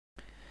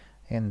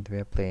And we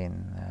are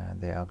playing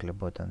the Ugly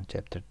Button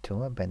Chapter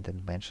 2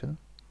 Abandoned Mansion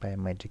by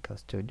Magikelle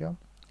Studio.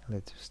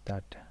 Let's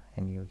start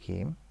a new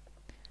game,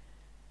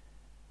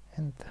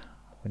 and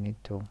we need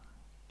to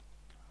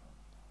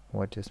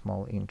watch a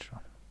small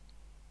intro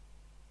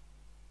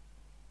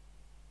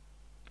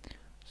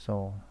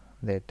so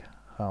that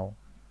how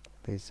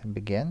this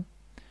began.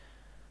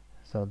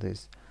 So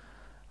this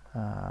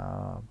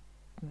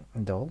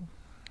doll,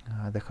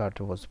 the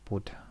heart was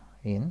put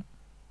in,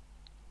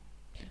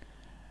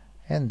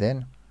 and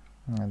then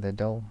the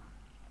doll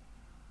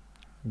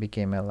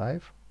became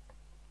alive.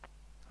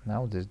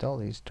 Now this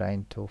doll is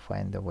trying to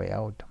find a way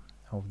out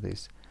of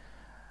this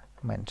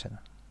mansion.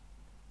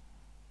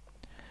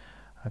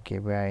 Okay,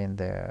 we are in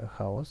the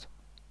house.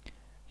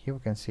 Here we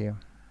can see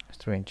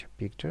strange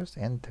pictures,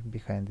 and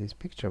behind this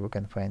picture we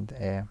can find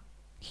a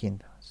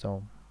hint.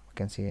 So we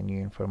can see a new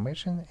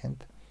information,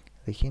 and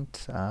the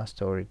hints are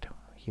stored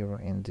here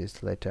in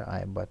this letter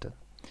I button.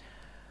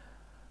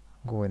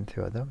 Going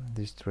further,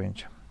 these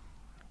strange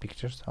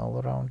pictures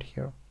all around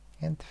here,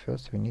 and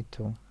first we need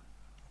to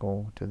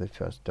go to the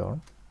first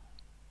door.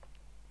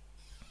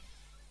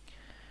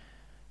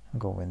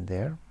 Go in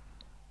there.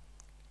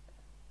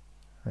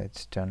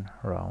 Let's turn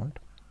around,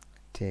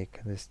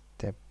 take the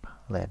step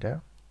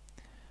ladder,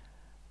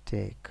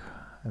 take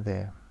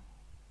the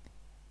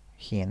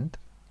hint.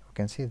 We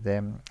can see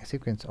the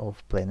sequence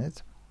of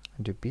planets: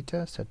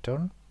 Jupiter,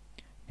 Saturn,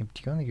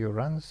 Neptune,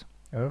 Uranus,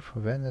 Earth,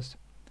 Venus,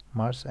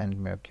 Mars and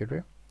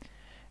Mercury.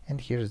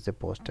 And here is the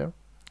poster.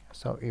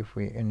 So if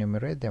we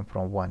enumerate them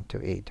from 1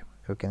 to 8,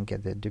 we can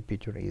get that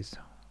Jupiter is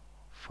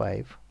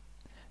 5,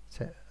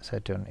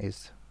 Saturn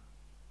is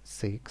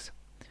 6,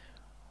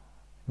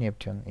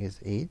 Neptune is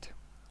 8,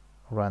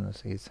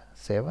 Uranus is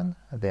 7,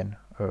 then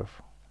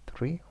Earth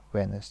 3,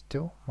 Venus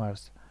 2,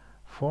 Mars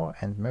 4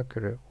 and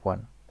Mercury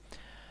 1.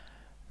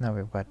 Now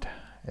we've got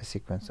a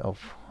sequence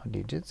of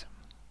digits,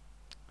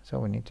 so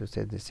we need to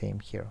set the same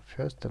here.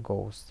 First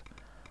goes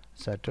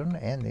Saturn,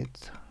 and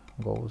it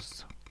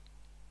goes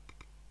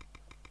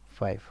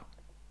 5,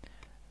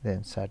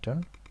 then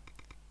Saturn,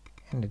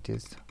 and it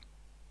is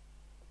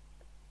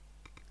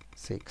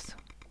 6.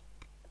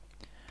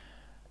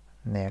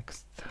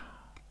 Next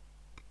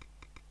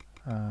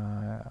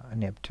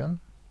Neptune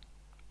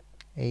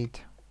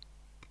 8,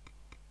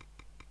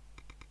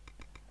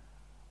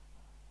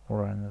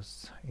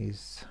 Uranus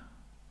is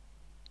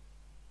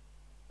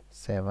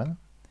 7,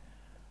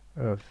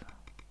 Earth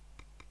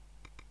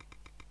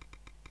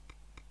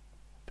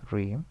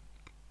 3,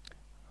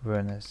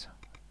 Venus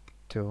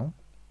 2,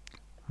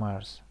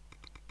 Mars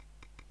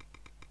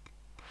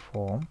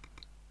 4,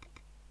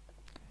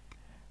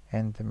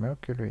 and the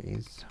Mercury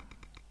is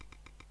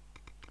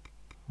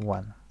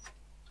 1.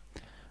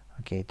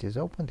 Okay, it is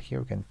opened. Here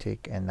we can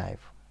take a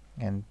knife,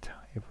 and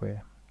if we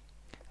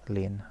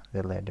lean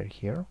the ladder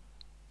here,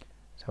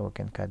 so we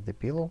can cut the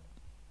pillow,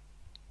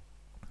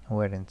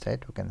 where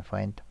inside we can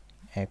find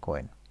a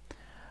coin.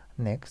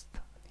 Next,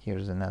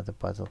 here's another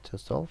puzzle to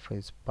solve.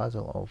 It's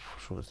puzzle of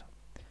shoes.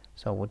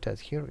 So what does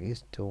here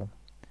is to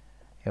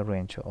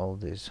arrange all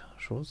these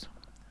shoes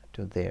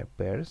to their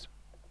pairs,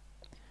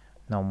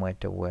 no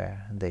matter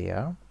where they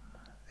are.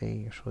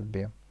 They should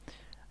be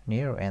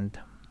near and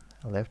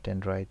left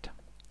and right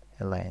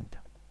aligned.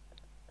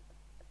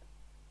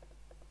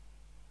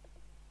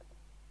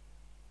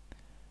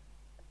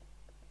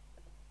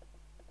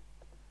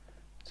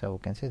 So we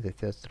can see the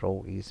first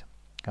row is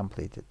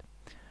completed.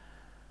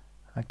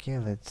 Okay,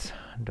 let's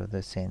do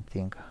the same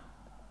thing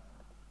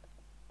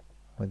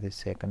with the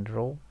second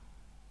row.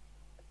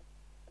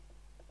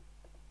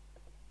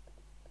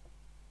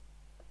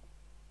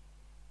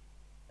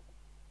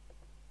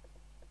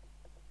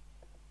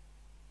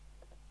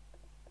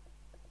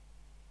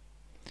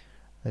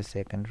 The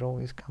second row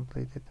is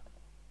completed.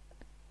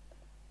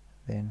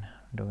 Then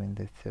doing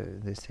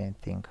the same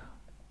thing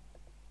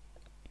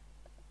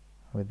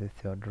with the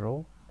third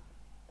row.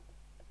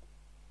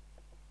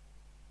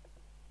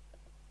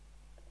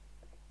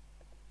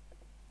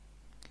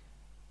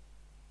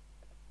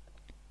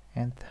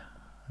 And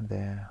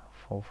the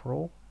fourth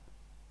row.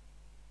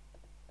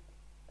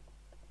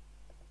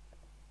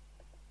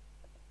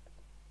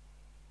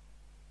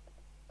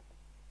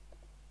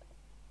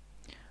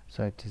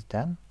 So it is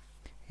done.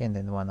 And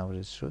in one of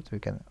these shoes we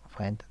can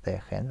find the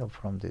handle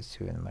from the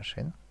sewing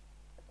machine,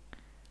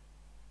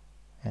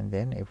 and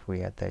then if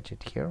we attach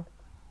it here,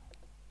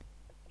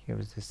 here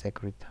is the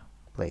secret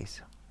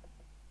place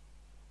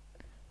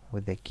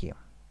with the key.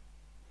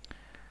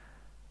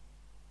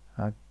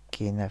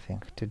 Okay,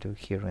 nothing to do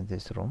here in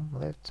this room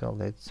left, so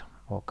let's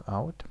walk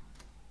out.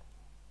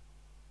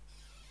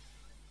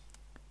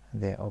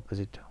 The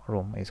opposite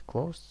room is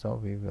closed, so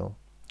we will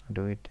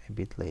do it a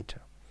bit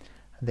later.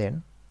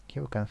 Then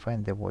here we can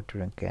find the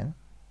watering can,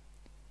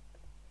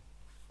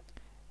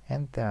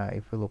 and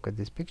if we look at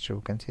this picture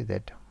we can see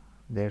that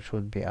there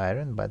should be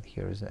iron, but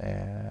here is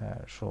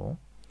a shoe.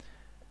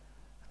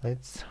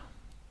 Let's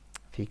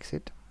fix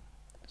it.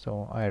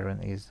 So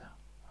iron is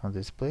on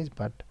this place,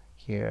 but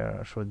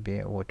here should be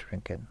a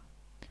watering can.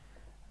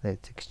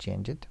 Let's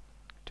exchange it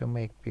to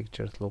make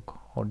pictures look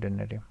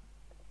ordinary.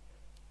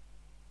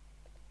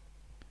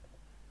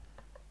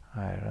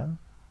 Iron.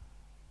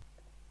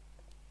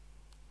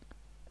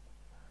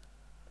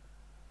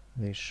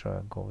 This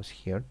goes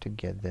here to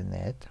get the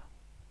net,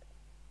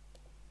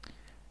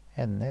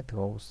 and net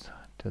goes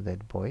to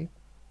that boy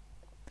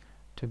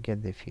to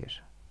get the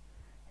fish.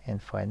 And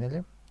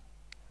finally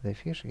the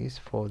fish is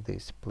for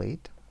this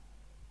plate,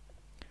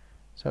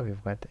 so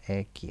we've got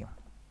a key.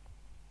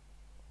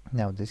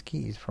 Now this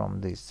key is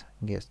from this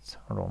guest's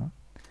room.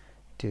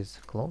 It is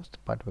closed,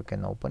 but we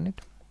can open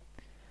it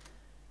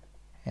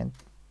and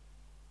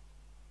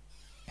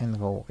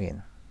go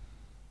in.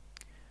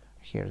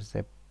 Here's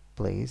the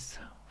place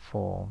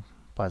for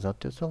puzzle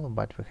to solve,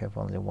 but we have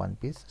only one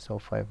piece, so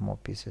 5 more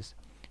pieces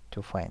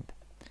to find.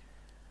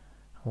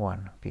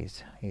 One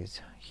piece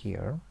is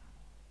here,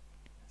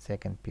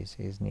 second piece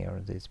is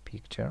near this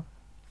picture,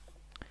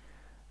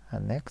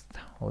 and next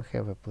we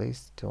have a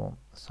place to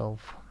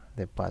solve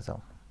the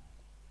puzzle.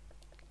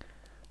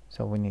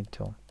 So we need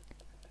to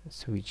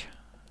switch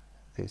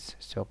these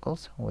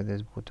circles with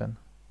this button.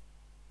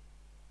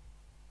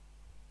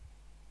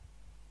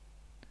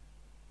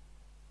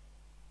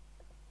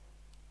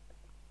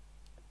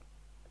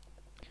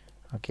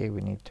 Okay,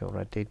 we need to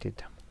rotate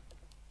it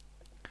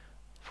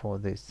for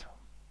this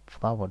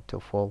flower to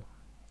fall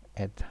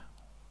at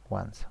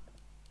once,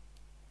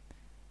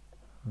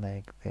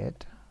 like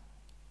that.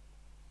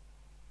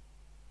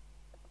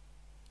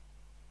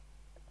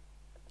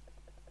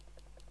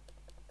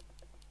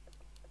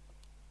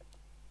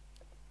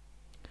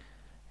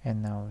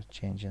 And now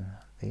changing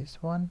this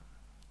one,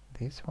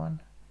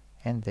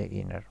 and the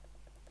inner.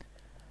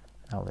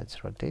 Now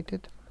let's rotate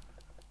it.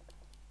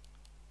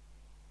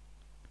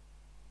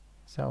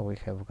 So we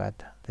have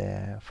got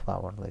the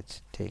flower.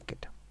 Let's take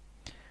it.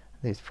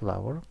 This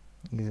flower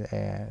is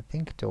a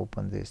thing to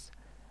open this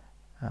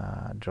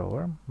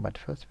drawer, but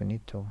first we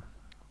need to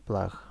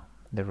plug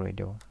the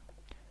radio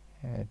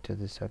to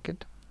the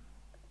socket.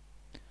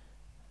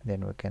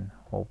 Then we can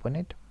open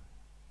it.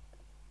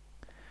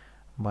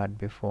 But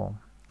before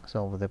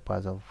solve the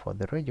puzzle for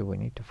the radio, we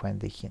need to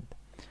find the hint.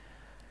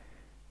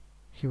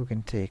 Here we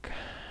can take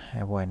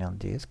a vinyl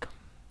disc.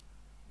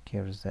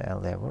 Here's a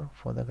lever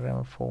for the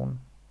gramophone.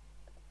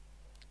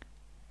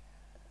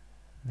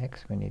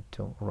 Next we need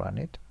to run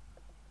it,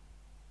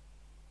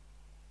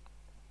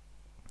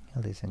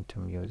 listen to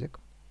music,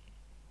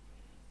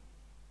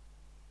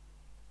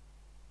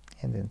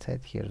 and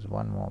inside here's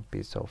one more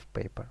piece of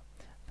paper.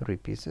 3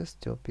 pieces,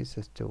 2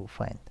 pieces to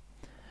find.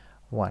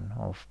 One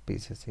of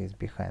pieces is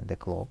behind the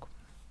clock.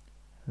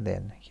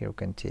 Then here we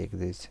can take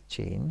this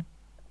chain.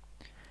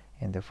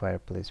 In the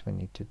fireplace we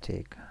need to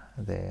take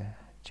the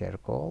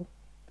charcoal,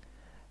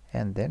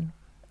 and then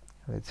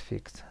let's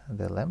fix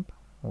the lamp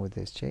with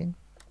this chain.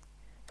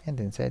 And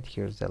inside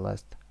here's the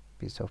last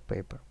piece of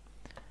paper.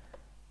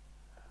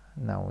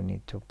 Now we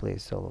need to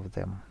place all of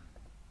them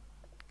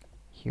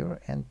here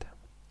and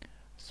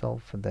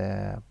solve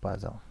the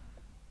puzzle.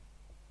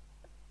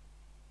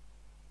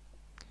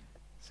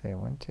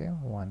 70,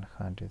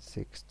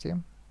 160,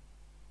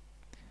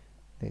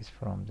 this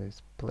from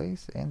this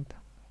place, and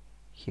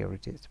here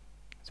it is.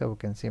 So we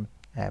can see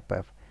a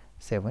path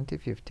 70,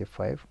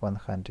 55,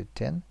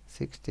 110,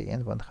 60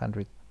 and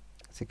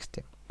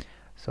 160.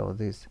 So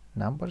these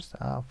numbers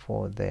are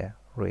for the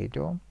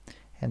radio,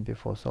 and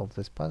before solve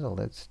this puzzle,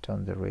 let's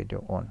turn the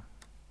radio on.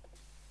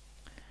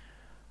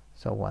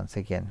 So once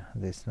again,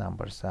 these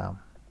numbers are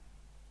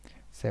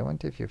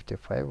 70,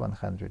 55,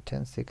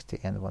 110, 60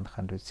 and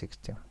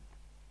 160.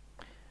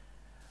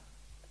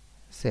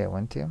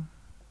 70,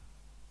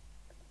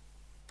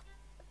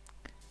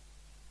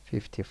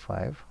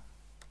 55,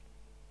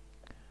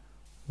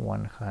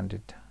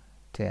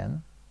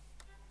 110,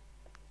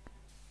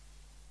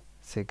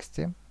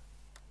 60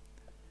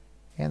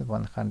 and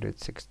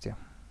 160.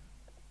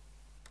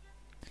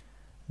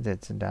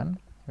 That's done.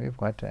 We've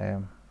got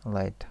a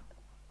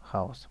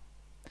lighthouse.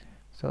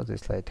 So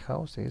this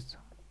lighthouse is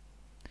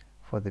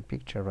for the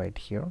picture right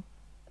here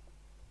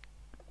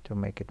to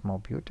make it more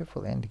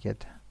beautiful and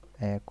get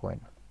a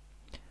coin.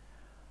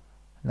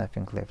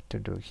 Nothing left to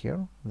do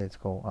here. Let's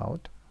go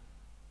out.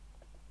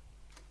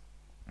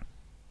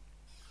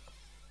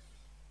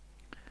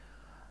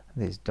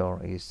 This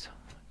door is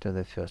to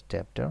the first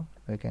chapter.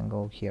 We can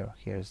go here.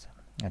 Here's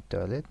a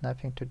toilet.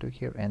 Nothing to do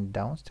here. And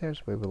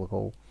downstairs we will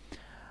go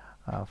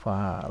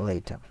for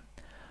later.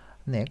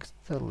 Next,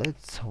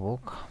 let's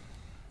walk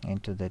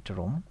into that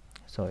room.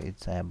 So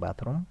it's a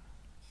bathroom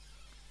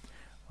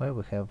where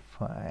we have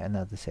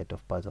another set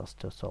of puzzles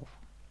to solve.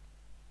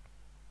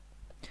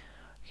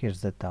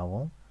 Here's the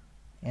towel,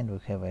 and we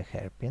have a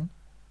hairpin.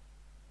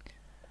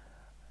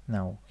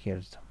 Now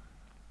here's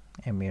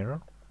a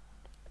mirror.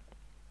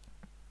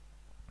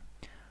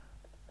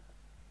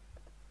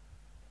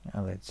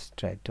 Let's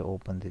try to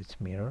open this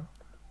mirror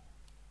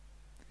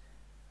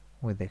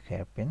with a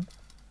hairpin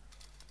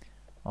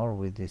or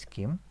with this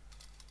key.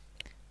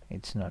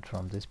 It's not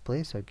from this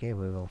place. Okay,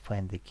 we will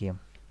find the key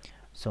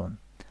soon.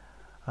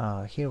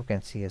 Here we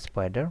can see a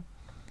spider,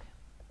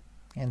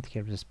 and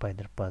here's the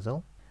spider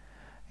puzzle.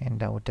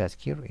 And our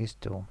task here is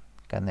to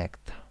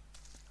connect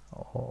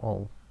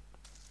all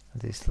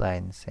these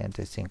lines and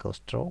a single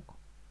stroke,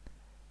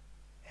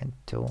 and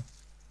to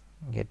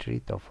get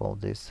rid of all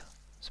these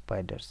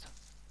spiders.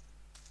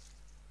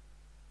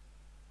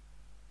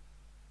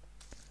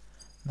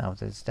 Now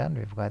that's done,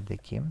 we've got the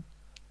key.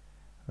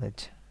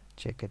 Let's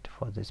check it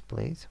for this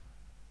place,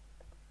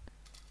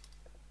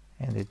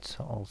 and it's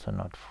also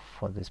not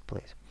for this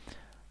place.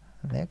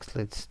 Next,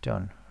 let's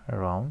turn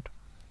around.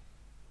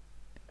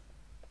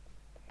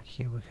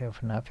 Here we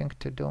have nothing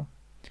to do,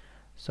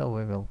 so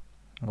we will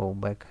go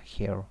back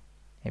here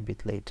a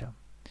bit later.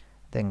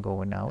 Then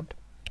going out,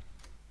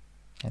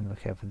 and we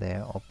have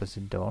the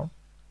opposite door.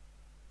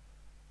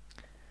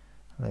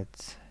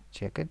 Let's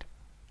check it.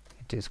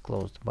 It is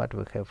closed, but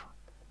we have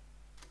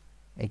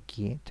a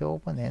key to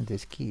open, and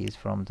this key is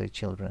from the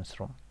children's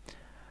room.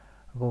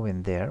 Go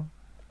in there,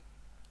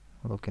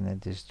 looking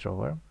at this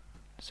drawer.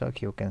 So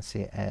here you can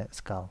see a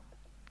skull.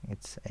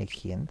 It's a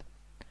hint.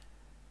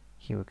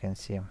 Here we can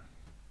see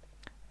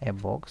a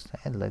box,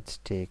 and let's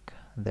take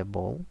the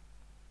ball.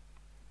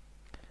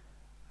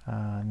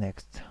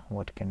 Next,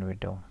 what can we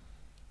do?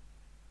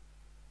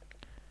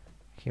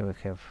 Here we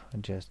have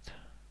just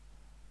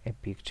a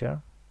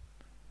picture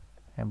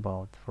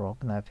about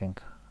frog, nothing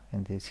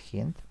in this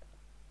hint.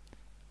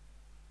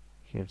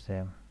 Here's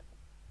a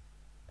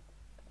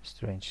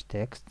strange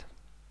text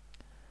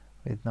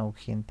with no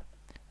hint,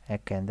 a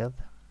candle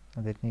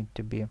that need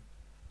to be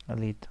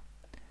lit,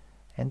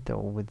 and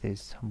with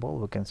this ball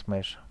we can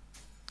smash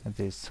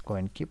this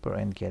coin keeper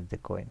and get the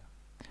coin.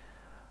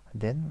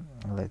 Then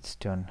let's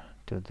turn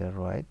to the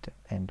right,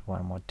 and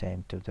one more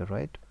time to the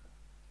right.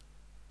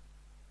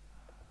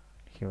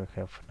 Here we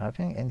have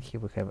nothing, and here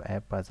we have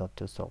a puzzle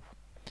to solve.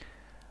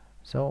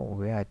 So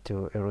we are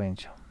to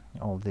arrange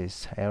all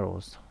these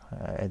arrows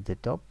at the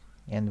top,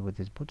 and with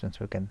these buttons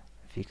we can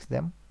fix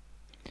them.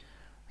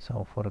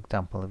 So for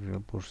example, if you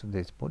push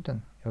this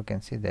button, you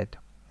can see that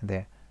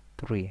the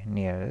three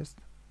nearest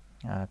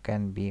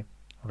can be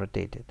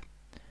rotated.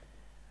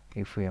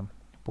 If we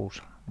push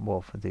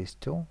both these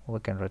two, we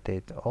can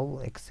rotate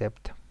all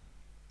except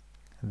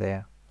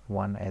the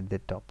one at the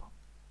top.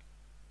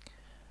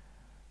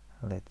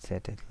 Let's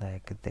set it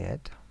like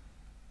that.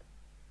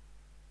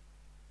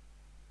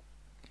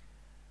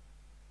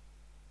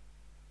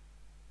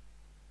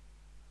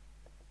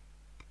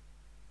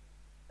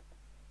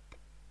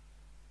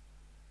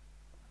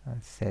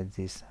 Let's set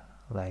this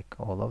like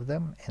all of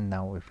them, and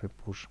now if we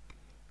push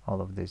all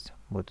of these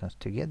buttons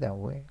together,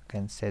 we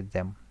can set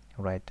them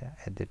right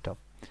at the top.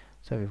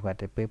 So we've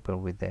got a paper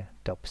with the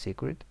top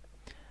secret.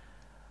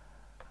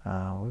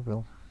 We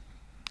will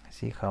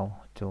see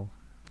how to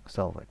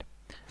solve it.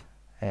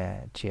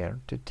 A chair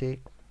to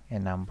take,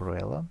 an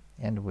umbrella,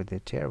 and with the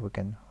chair we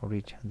can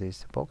reach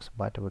this box,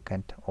 but we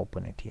can't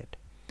open it yet.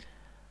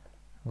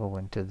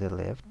 Going to the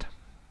left,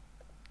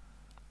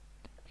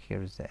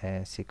 here's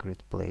a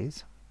secret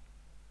place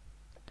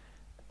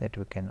that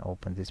we can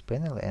open this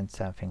panel, and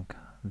something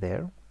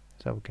there,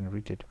 so we can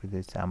reach it with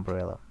this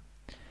umbrella.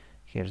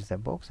 Here's the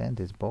box, and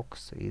this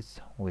box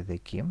is with the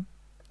key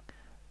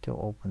to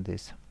open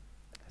this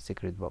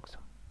secret box,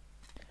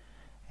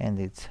 and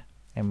it's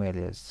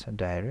Amelia's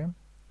diary.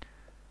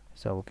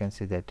 So we can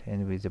see that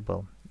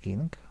invisible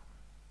ink,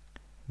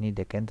 need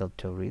a candle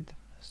to read,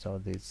 so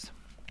this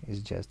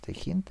is just a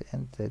hint,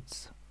 and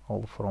that's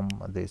all from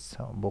this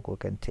book we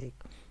can take.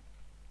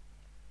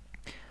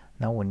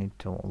 Now we need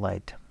to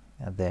light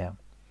the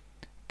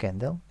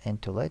candle,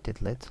 and to light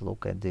it, let's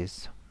look at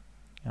this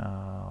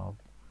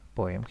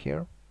poem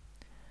here.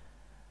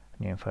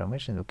 New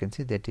information. We can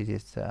see that it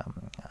is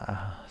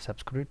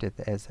subscribed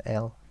as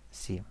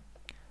LC.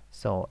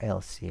 So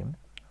LC,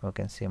 we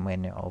can see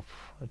many of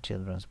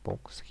children's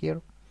books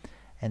here,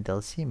 and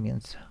LC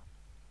means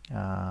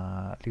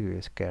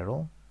Lewis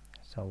Carroll.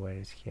 So where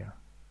is here?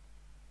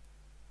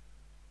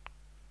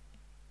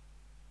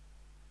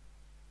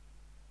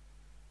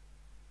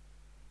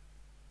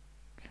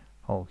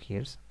 Oh,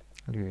 here's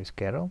Lewis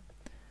Carroll,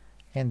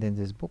 and in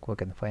this book we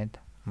can find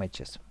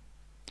matches.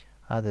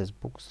 Others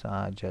books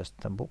are just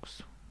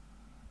books.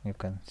 You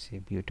can see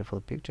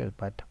beautiful pictures,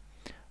 but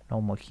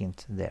no more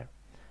hints there.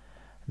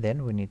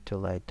 Then we need to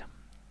light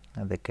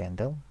the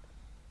candle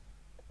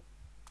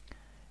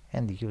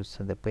and use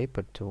the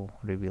paper to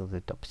reveal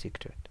the top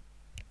secret.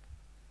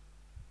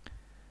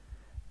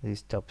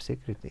 This top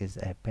secret is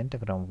a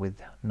pentagram with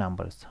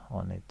numbers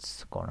on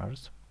its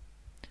corners,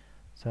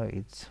 so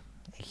it's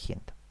a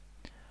hint.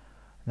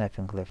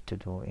 Nothing left to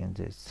do in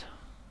this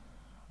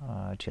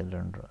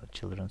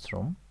children's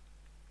room.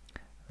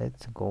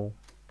 Let's go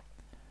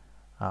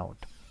out.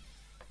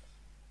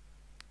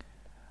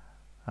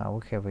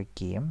 We have a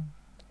key,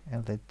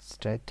 and let's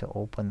try to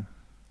open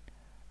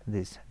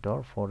this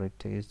door, for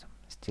it is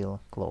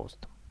still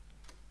closed.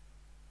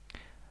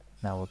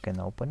 Now we can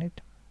open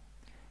it,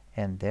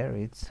 and there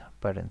it's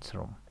parents'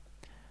 room.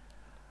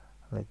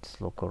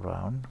 Let's look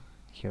around.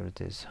 Here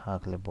it is,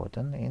 ugly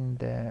button in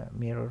the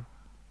mirror.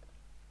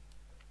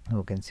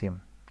 We can see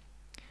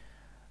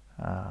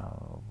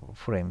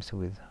frames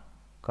with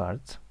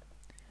cards,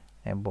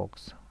 a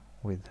box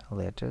with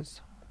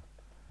letters.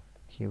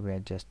 Here we are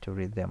just to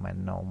read them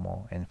and no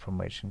more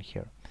information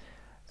here.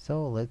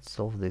 So let's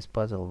solve this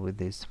puzzle with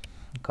these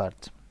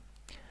cards.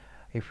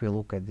 If we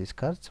look at these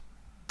cards,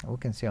 we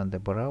can see on the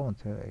ground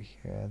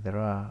there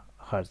are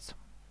hearts,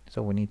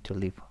 so we need to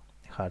leave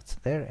hearts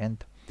there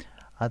and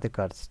other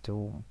cards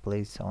to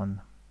place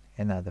on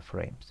another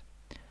frames.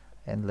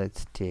 And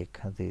let's take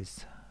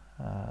these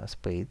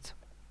spades.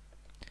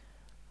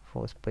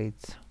 For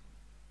spades,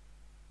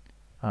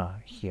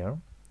 here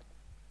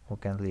we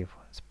can leave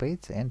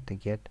spades and to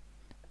get,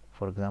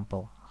 for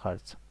example,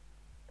 hearts.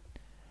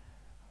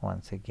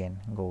 Once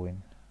again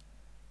going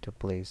to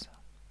place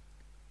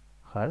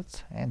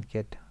hearts and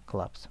get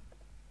clubs.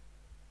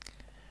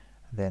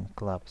 Then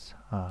clubs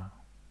are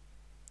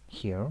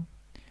here.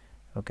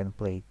 We can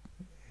play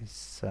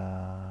these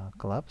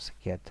clubs,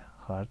 get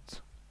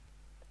hearts.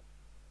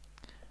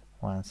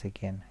 Once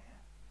again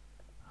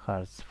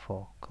hearts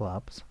for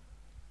clubs.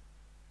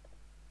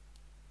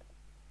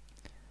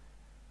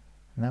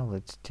 Now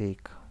let's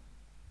take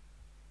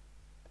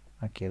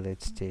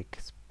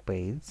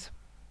spades.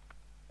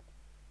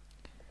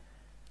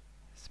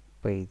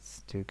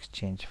 Spades to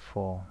exchange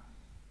for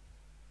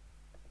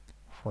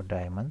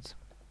diamonds.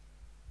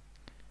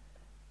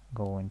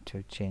 Going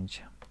to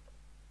change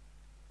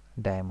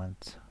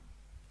diamonds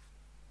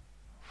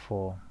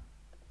for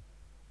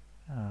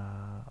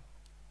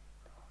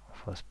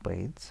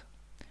spades,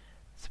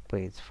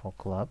 spades for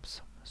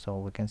clubs. So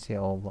we can see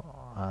all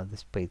the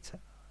spades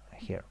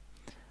here.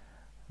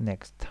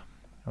 Next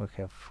we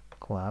have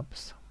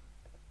clubs,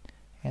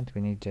 and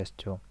we need just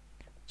to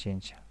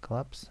change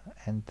clubs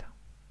and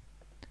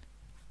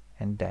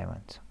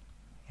diamonds,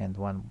 and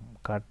one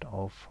card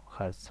of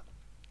hearts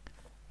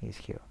is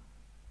here.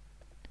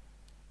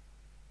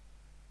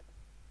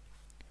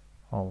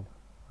 All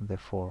the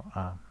four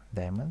are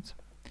diamonds,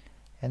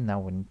 and now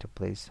we need to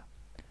place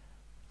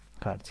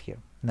cards here.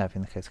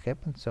 Nothing has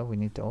happened, so we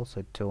need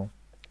also to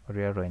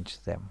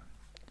rearrange them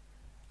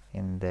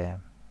in the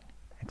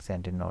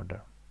ascending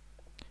order,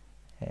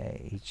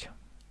 each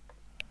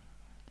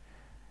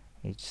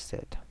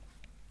set,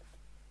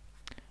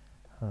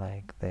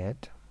 like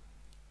that.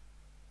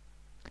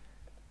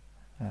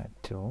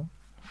 2,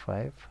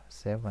 5,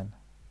 7,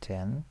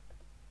 10,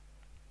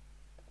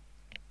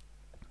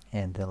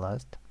 and the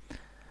last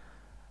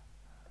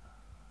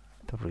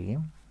 3,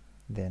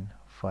 then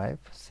 5,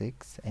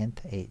 6, and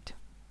 8.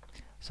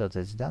 So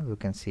that's done. We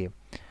can see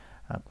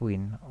a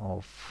queen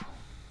of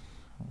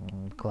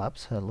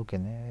clubs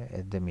looking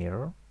at the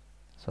mirror.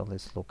 So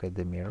let's look at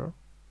the mirror,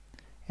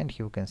 and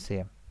here we can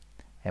see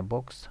a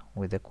box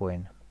with a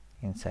coin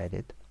inside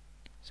it.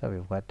 So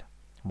we've got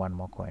one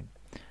more coin.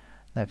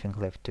 Nothing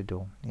left to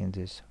do in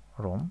this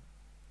room,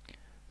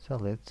 so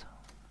let's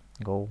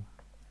go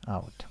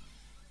out.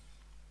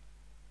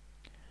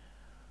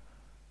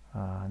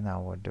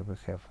 Now what do we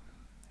have?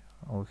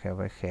 We have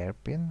a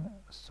hairpin,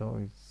 so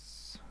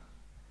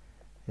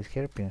this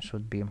hairpin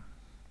should be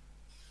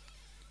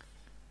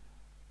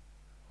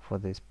for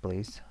this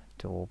place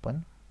to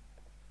open.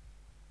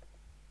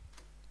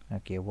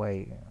 Okay,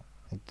 why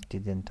it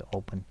didn't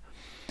open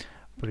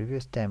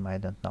previous time, I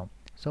don't know.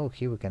 So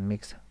here we can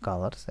mix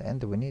colors,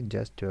 and we need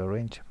just to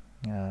arrange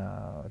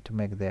to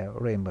make the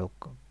rainbow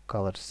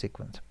color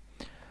sequence.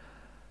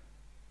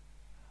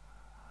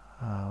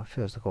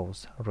 First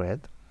goes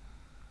red,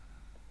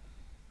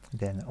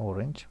 then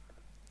orange,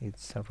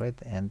 it's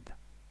red and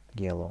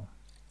yellow,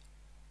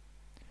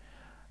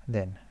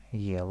 then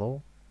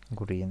yellow,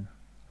 green,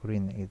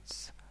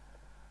 it's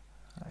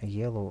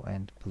yellow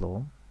and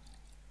blue,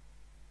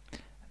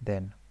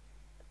 then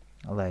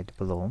light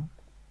blue,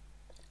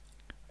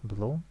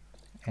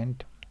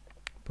 and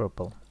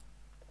purple.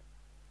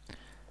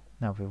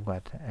 Now we've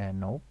got a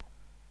knob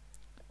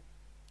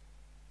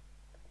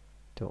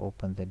to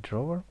open the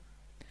drawer,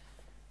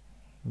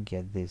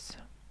 get this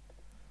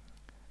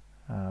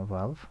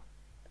valve,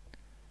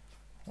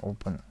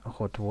 open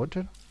hot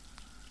water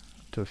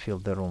to fill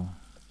the room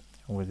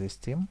with the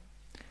steam,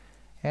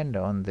 and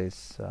on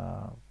this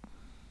on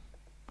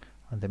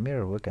the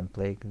mirror we can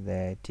play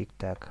the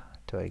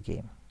tic-tac-toe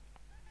game.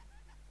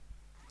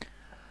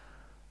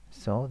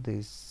 So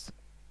this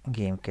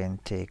game can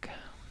take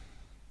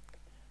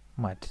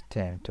much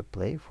time to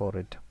play, for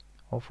it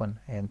often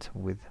ends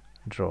with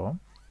draw,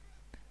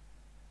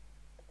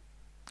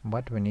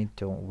 but we need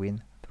to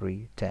win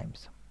 3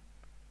 times.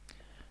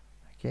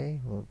 Okay,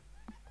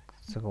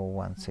 let's go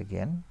once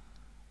again.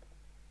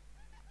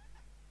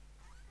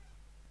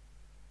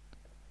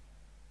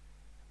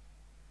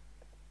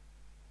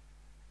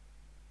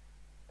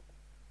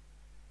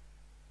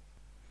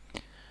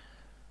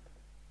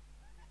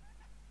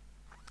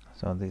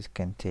 So this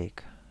can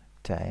take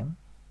time.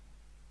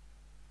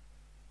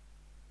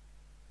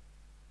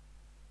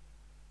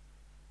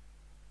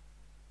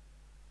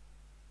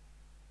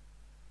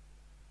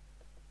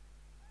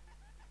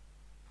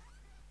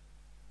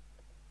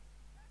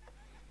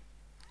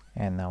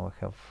 And now we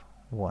have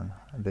won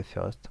the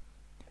first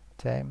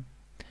time.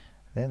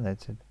 Then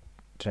let's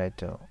try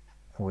to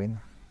win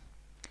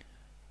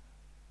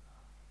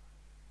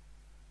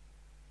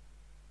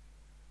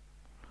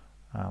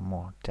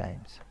more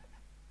times.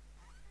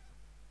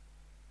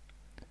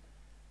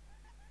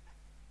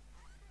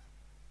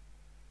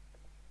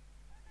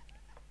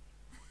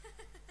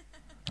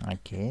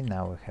 Okay,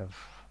 now we have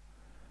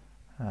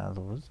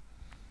lose.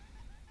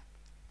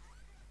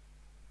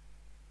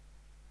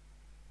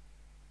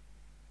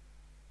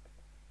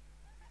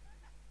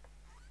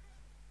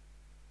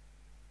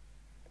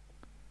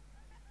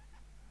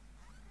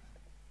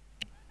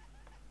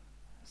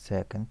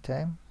 Second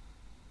time.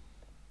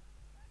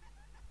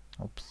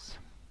 Oops.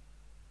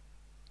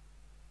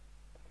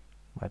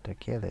 But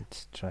okay,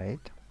 let's try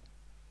it.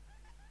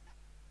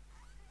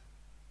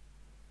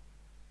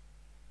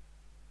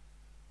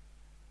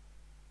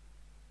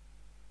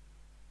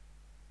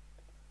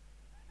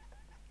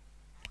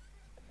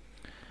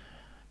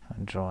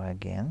 Draw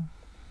again.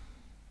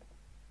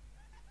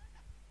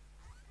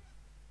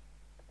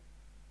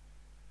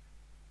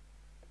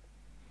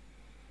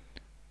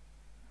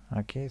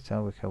 Okay,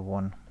 so we have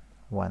won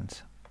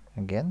once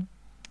again,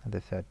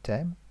 the third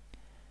time,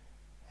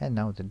 and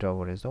now the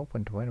drawer is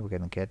opened where we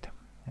can get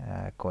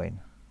a coin.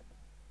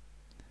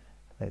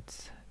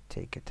 Let's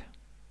take it.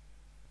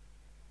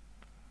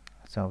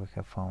 So we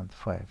have found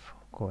 5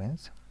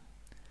 coins,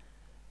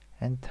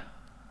 and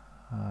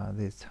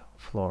this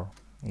floor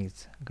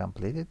is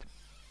completed.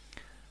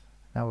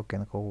 Now we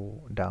can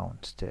go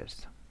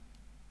downstairs.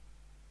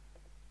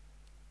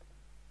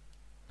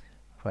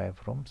 5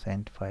 rooms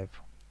and 5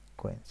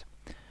 coins.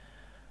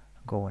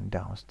 Going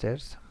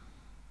downstairs.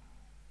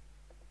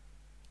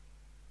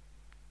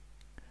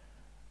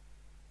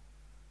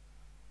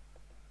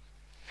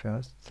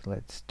 First,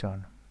 let's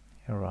turn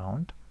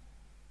around,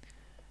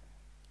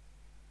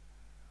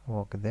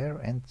 walk there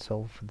and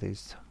solve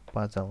this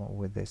puzzle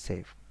with the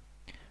safe.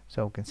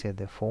 So we can see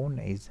the phone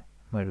is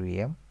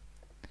Maria.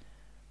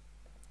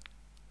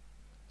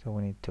 So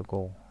we need to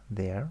go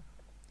there,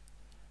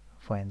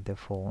 find the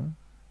phone.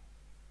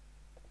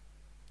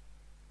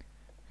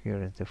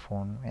 Here is the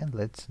phone, and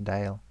let's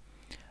dial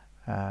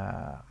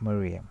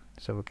Maria.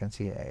 So we can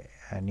see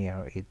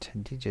near each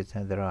digit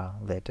there are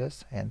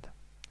letters, and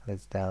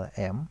let's dial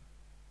M,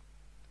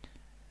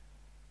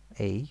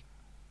 A,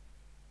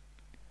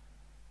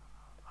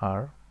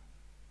 R,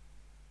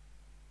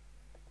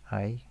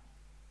 I,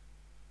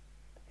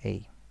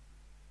 A.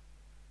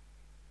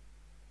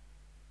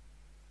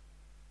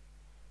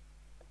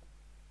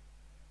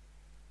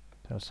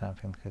 So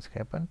something has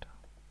happened.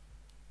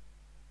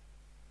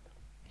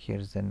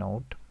 Here's the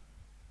note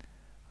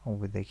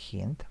with the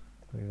hint.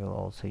 We will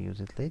also use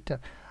it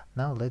later.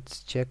 Now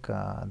let's check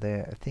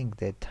the thing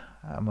that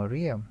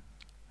Maria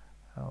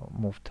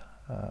moved.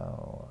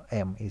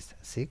 M is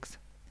 6,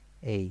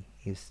 A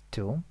is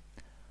 2,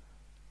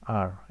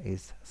 R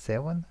is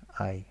 7,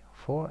 I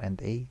 4,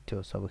 and A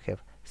 2. So we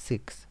have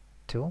 6,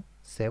 2,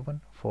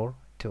 7, 4,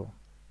 2.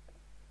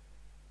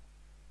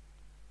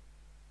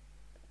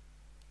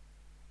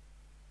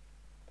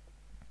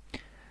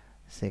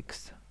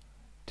 Six,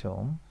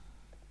 2.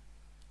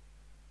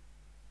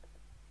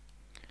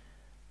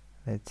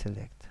 Let's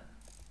select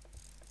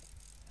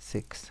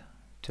 6,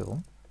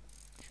 2,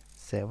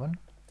 7,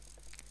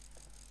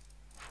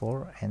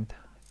 4, and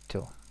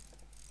 2.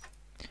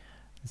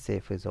 The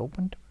safe is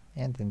opened,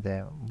 and in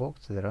the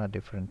box there are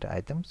different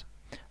items,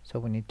 so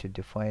we need to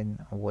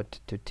define what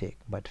to take.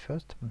 But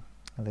first,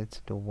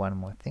 let's do one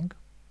more thing,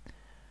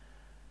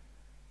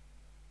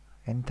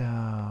 and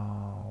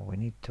we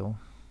need to,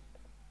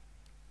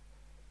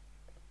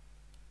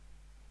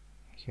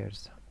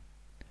 here's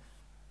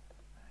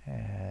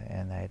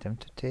an item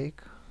to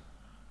take,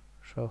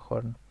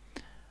 Showhorn.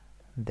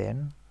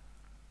 Then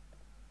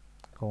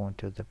go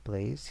into the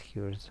place.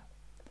 Here's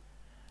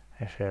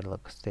a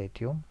Sherlock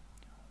statue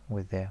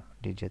with the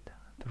digit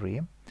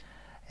 3,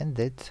 and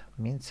that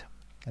means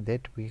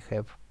that we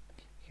have,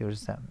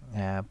 here's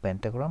a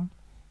pentagram,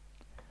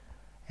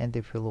 and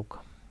if you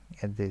look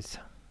at this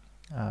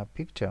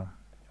picture,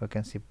 we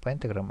can see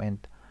pentagram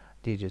and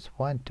digits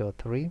 1, 2,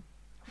 3,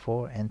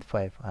 4, and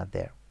 5 are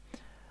there.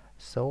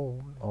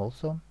 So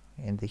also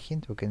in the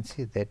hint we can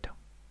see that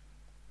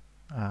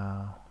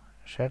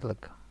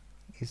Sherlock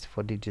is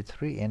for digit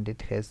 3 and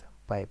it has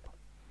pipe.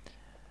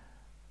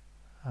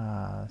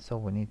 So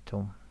we need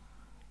to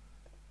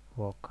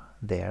walk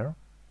there,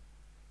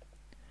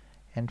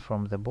 and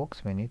from the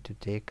box we need to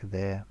take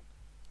the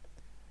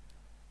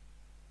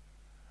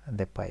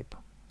pipe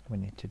we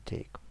need to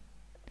take.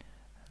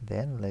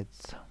 Then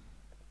let's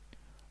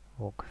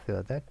walk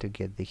further to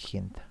get the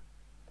hint.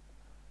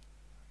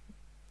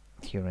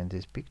 Here in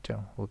this picture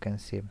we can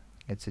see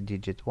it's a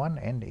digit 1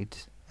 and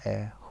it's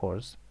a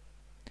horse,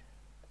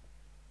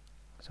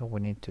 so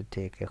we need to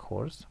take a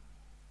horse.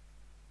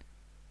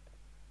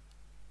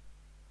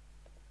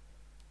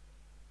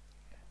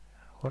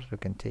 Horse we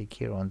can take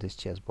here on this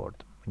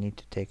chessboard. We need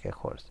to take a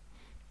horse.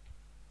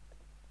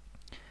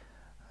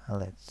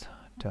 Let's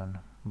turn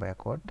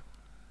backward.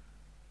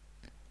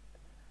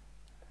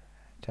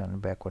 Turn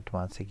backward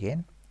once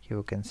again. Here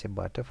we can see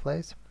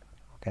butterflies.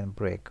 We can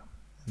break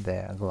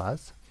the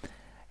glass,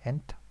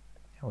 and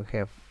we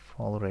have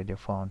already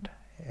found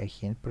a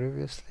hint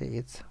previously.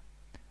 It's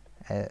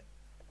a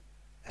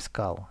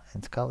skull,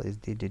 and skull is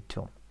digit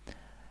 2.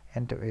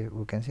 And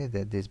we can see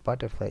that this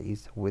butterfly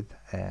is with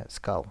a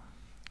skull.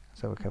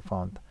 So we have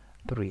found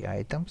 3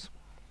 items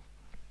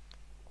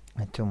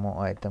and 2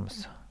 more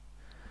items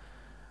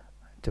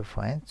to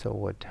find. So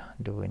what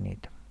do we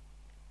need?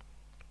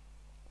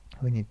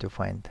 We need to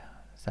find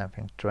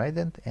something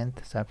trident and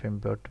something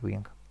bird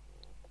wing.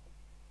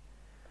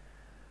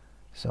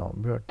 So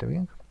bird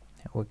wing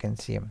we can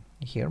see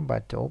here,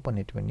 but to open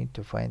it we need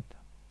to find,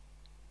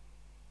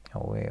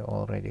 we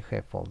already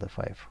have all the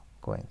 5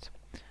 coins.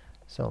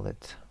 So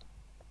let's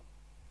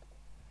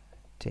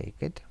take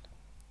it,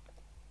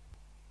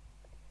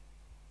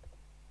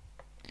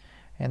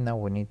 and now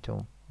we need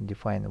to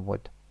define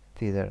what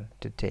feather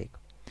to take.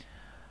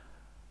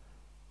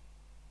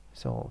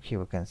 So here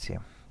we can see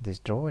this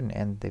drawing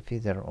and the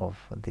feather of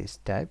this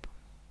type.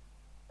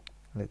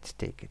 Let's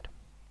take it.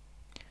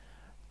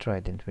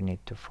 Trident we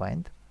need to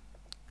find.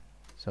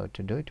 So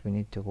to do it we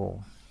need to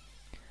go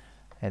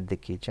at the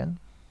kitchen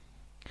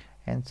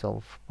and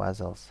solve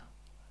puzzles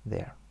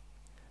there.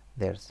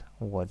 There's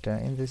water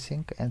in the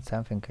sink and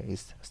something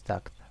is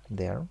stuck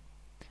there,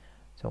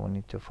 so we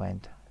need to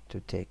find to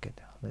take it.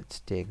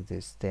 Let's take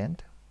this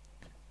stand,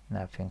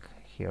 nothing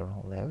here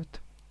left,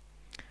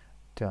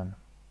 turn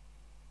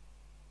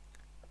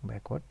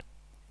backward.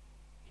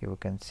 Here we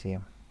can see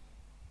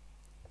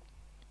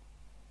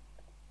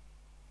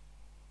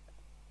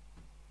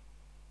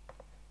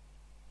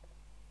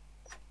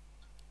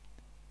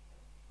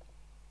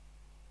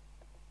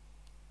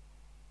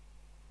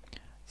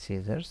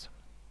scissors,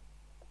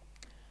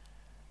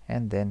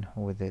 and then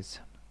with this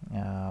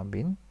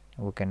bin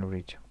we can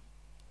reach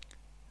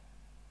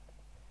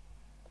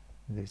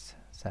this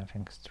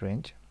something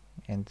strange,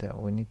 and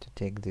we need to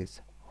take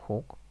this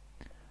hook.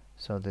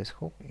 So this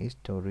hook is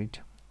to reach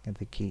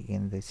the key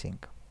in the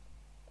sink.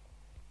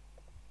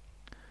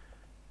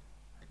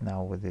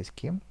 Now with this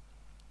key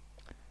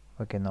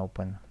we can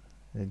open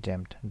the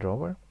jammed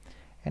drawer,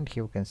 and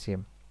here we can see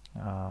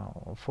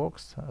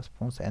forks,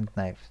 spoons and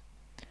knives,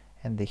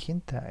 and the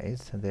hint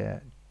is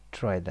the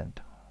trident.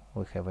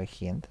 We have a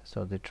hint,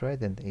 so the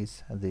trident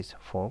is this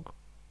fork.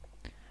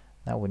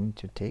 Now we need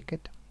to take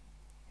it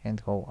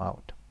and go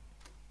out.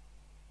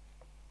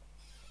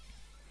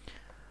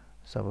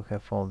 So we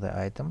have all the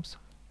items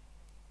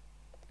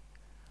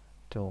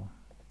to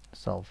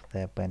solve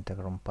the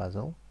pentagram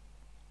puzzle,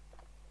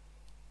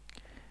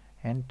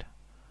 and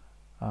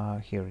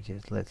here it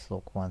is. Let's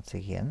look once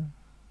again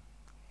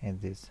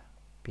at this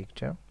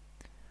picture.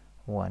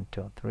 1,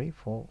 2, 3,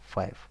 4,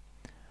 5.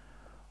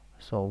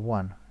 So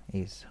 1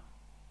 is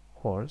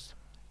horse,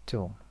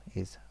 2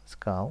 is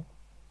skull,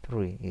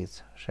 3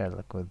 is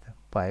Sherlock with the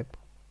pipe,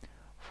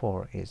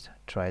 4 is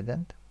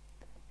trident,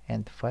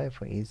 and 5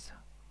 is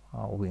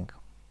wing.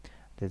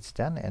 That's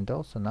done. And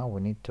also now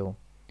we need to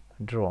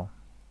draw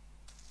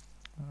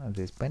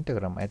this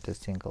pentagram at a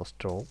single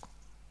stroke.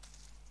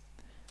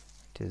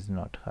 It is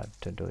not hard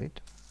to do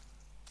it,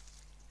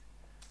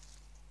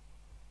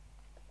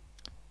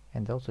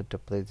 and also to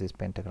place this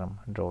pentagram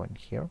drawing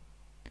here.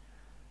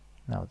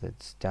 Now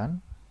that's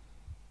done.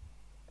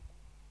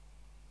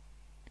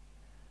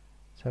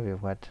 So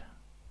we've got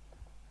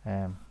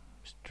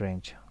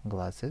strange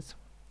glasses,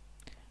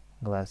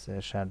 glass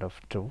shard of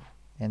truth,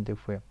 and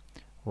if we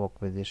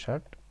walk with the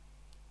shard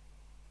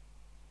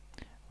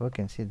we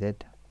can see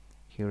that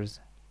here's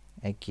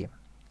a key.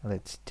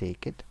 Let's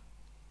take it,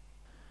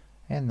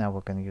 and now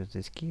we can use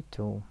this key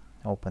to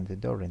open the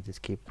door and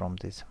escape from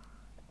this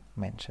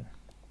mansion.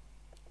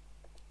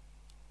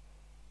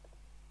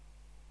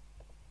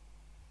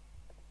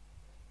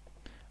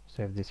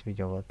 So if this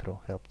video walkthrough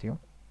helped you,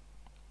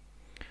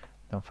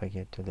 don't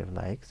forget to leave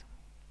likes,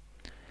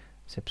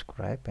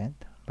 subscribe, and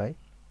bye,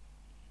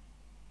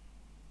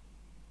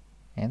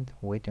 and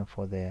waiting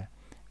for the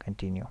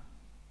continue.